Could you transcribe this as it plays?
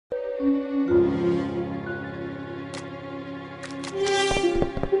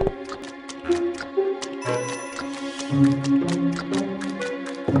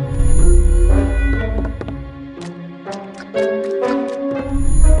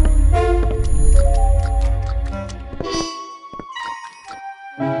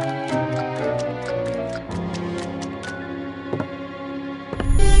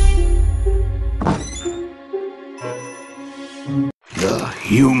The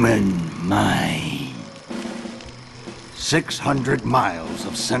human mind. 600 miles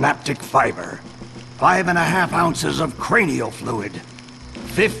of synaptic fiber, 5.5 ounces of cranial fluid,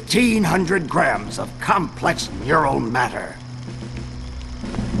 1,500 grams of complex neural matter.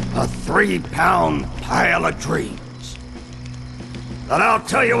 A 3-pound pile of dreams. But I'll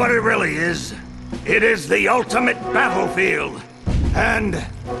tell you what it really is. It is the ultimate battlefield and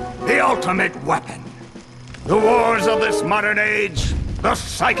the ultimate weapon. The wars of this modern age, the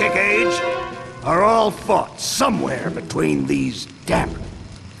psychic age, are all fought somewhere between these damp,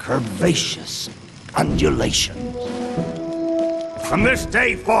 curvaceous undulations. From this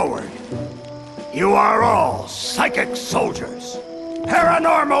day forward, you are all psychic soldiers,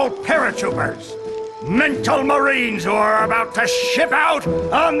 paranormal paratroopers, mental marines who are about to ship out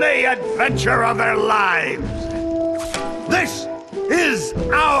on the adventure of their lives. This is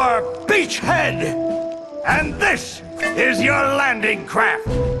our beachhead! And this is your landing craft.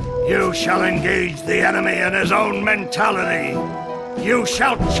 You shall engage the enemy in his own mentality. You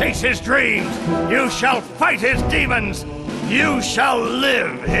shall chase his dreams. You shall fight his demons. You shall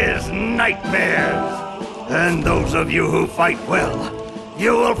live his nightmares. And those of you who fight well,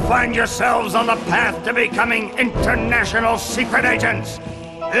 you will find yourselves on the path to becoming international secret agents.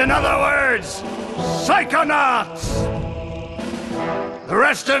 In other words, Psychonauts. The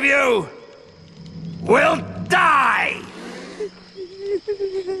rest of you will die!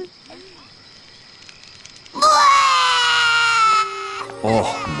 Oh,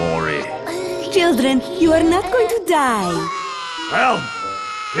 Maury. Children, you are not going to die. Well,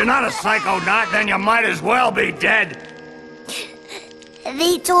 if you're not a psychonaut, then you might as well be dead.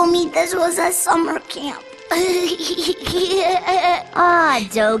 They told me this was a summer camp. Ah,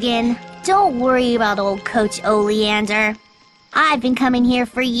 Dogen. Don't worry about old Coach Oleander. I've been coming here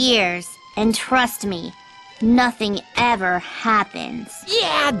for years, and trust me, nothing ever happens.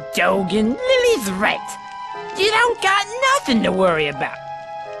 Yeah, Dogen, Lily's right. You don't got nothing to worry about.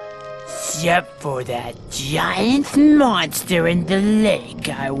 Except for that giant monster in the lake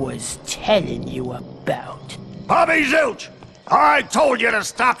I was telling you about. Bobby Zilch! I told you to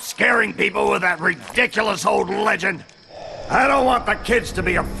stop scaring people with that ridiculous old legend. I don't want the kids to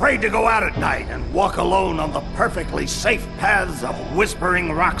be afraid to go out at night and walk alone on the perfectly safe paths of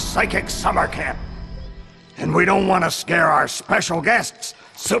Whispering Rock Psychic Summer Camp. And we don't want to scare our special guests,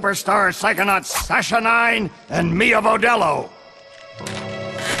 superstar psychonauts Sasha 9 and Mia Vodello.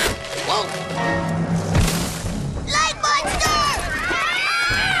 Whoa! Light monster!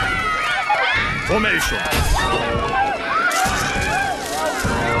 Formation.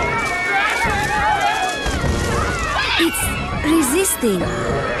 It's resisting.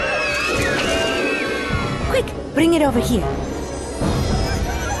 Quick, bring it over here.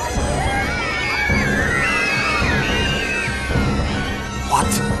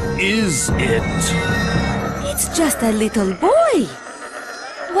 What is it? It's just a little boy.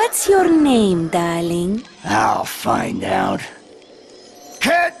 What's your name, darling? I'll find out.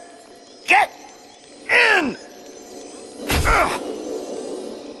 Kid, get in! Ugh.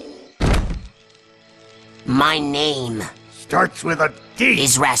 My name Starts with a D.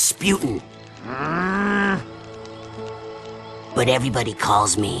 is Rasputin, but everybody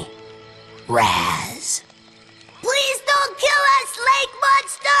calls me Raz. Please don't kill us, lake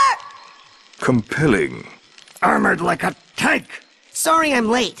monster! Compelling. Armored like a tank. Sorry I'm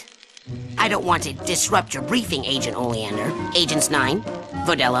late. I don't want to disrupt your briefing, Agent Oleander. Agents 9,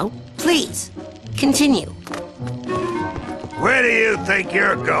 Vodello, please, continue. Where do you think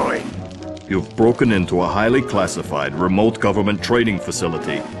you're going? You've broken into a highly classified remote government training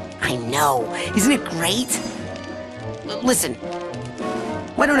facility. I know. Isn't it great? Listen,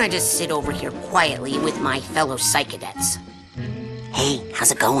 why don't I just sit over here quietly with my fellow psychedets? Hey,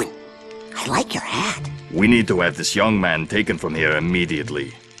 how's it going? I like your hat. We need to have this young man taken from here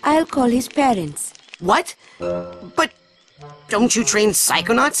immediately. I'll call his parents. What? But don't you train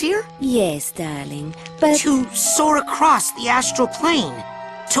psychonauts here? Yes, darling, but... To soar across the astral plane.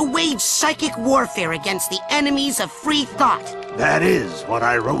 To wage psychic warfare against the enemies of free thought. That is what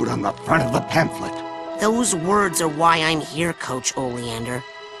I wrote on the front of the pamphlet. Those words are why I'm here, Coach Oleander.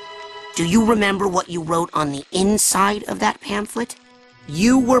 Do you remember what you wrote on the inside of that pamphlet?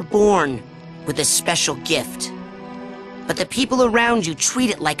 You were born with a special gift. But the people around you treat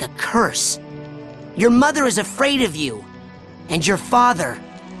it like a curse. Your mother is afraid of you. And your father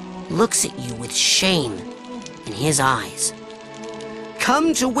looks at you with shame in his eyes.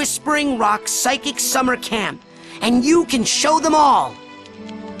 Come to Whispering Rock Psychic Summer Camp, and you can show them all.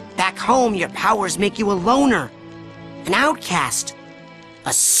 Back home, your powers make you a loner, an outcast,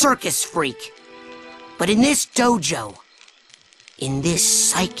 a circus freak. But in this dojo, in this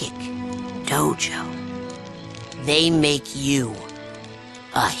psychic dojo, they make you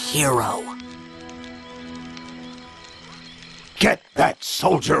a hero. Get that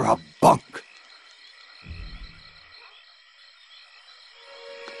soldier a bunk.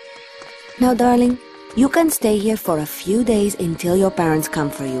 Now, darling, you can stay here for a few days until your parents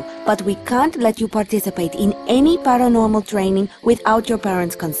come for you, but we can't let you participate in any paranormal training without your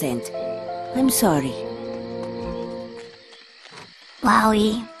parents' consent. I'm sorry.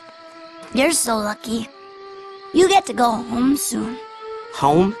 Wowie, you're so lucky. You get to go home soon.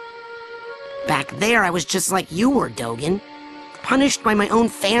 Home? Back there, I was just like you were, Dogen. Punished by my own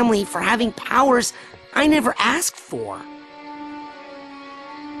family for having powers I never asked for.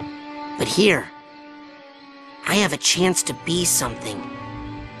 But here, I have a chance to be something,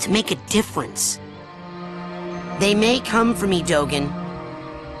 to make a difference. They may come for me, Dogen,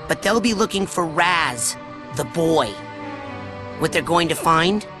 but they'll be looking for Raz, the boy. What they're going to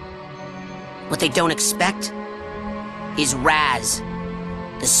find, what they don't expect, is Raz,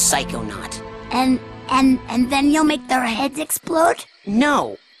 the Psychonaut. And then you'll make their heads explode?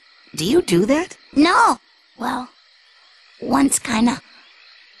 No. Do you do that? No. Well, once kinda.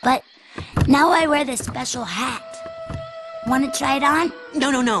 But now I wear this special hat. Wanna try it on?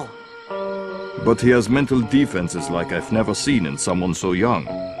 No. But he has mental defenses like I've never seen in someone so young.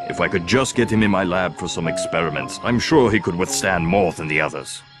 If I could just get him in my lab for some experiments, I'm sure he could withstand more than the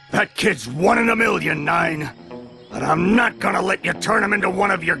others. That kid's 1 in a million, Nine. But I'm not gonna let you turn him into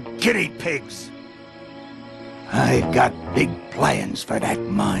one of your guinea pigs. I've got big plans for that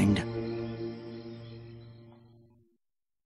mind.